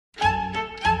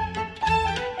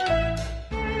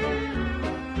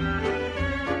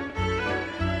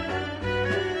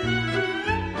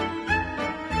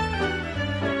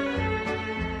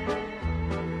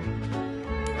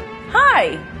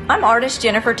I'm artist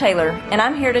Jennifer Taylor, and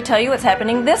I'm here to tell you what's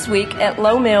happening this week at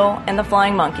Lowe Mill and the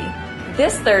Flying Monkey.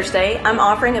 This Thursday, I'm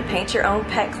offering a Paint Your Own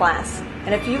Pet class,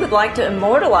 and if you would like to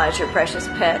immortalize your precious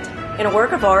pet in a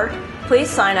work of art, please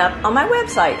sign up on my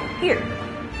website here.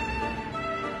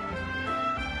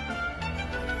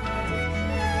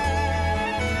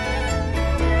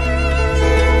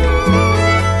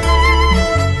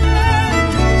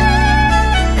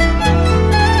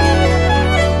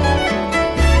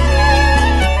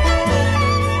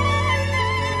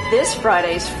 This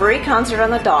Friday's free concert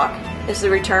on the dock is the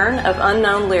return of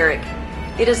Unknown Lyric.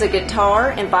 It is a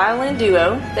guitar and violin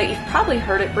duo that you've probably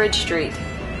heard at Bridge Street.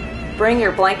 Bring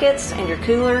your blankets and your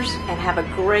coolers and have a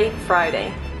great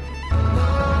Friday.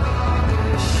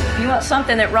 If you want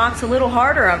something that rocks a little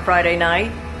harder on Friday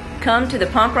night, come to the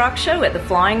punk rock show at the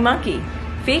Flying Monkey,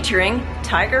 featuring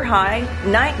Tiger High,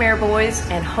 Nightmare Boys,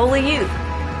 and Holy Youth.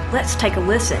 Let's take a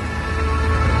listen.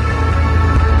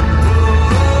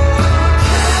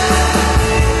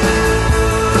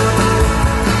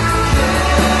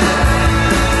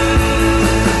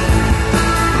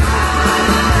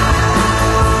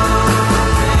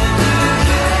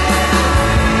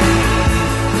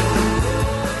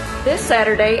 This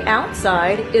Saturday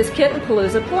outside is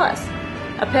Kittenpalooza Plus,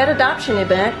 a pet adoption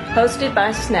event hosted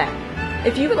by Snap.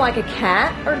 If you would like a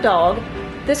cat or dog,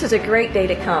 this is a great day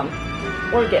to come,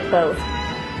 or get both.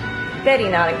 Betty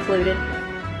not included.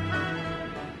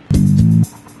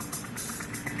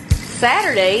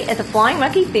 Saturday at the Flying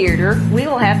Monkey Theater, we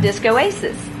will have Disco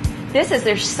Aces. This is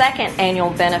their second annual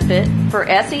benefit for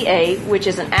SEA, which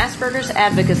is an Asperger's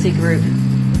advocacy group.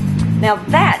 Now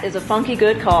that is a funky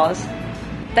good cause.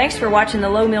 Thanks for watching the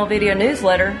Lowe Mill Video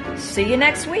Newsletter. See you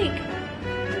next week.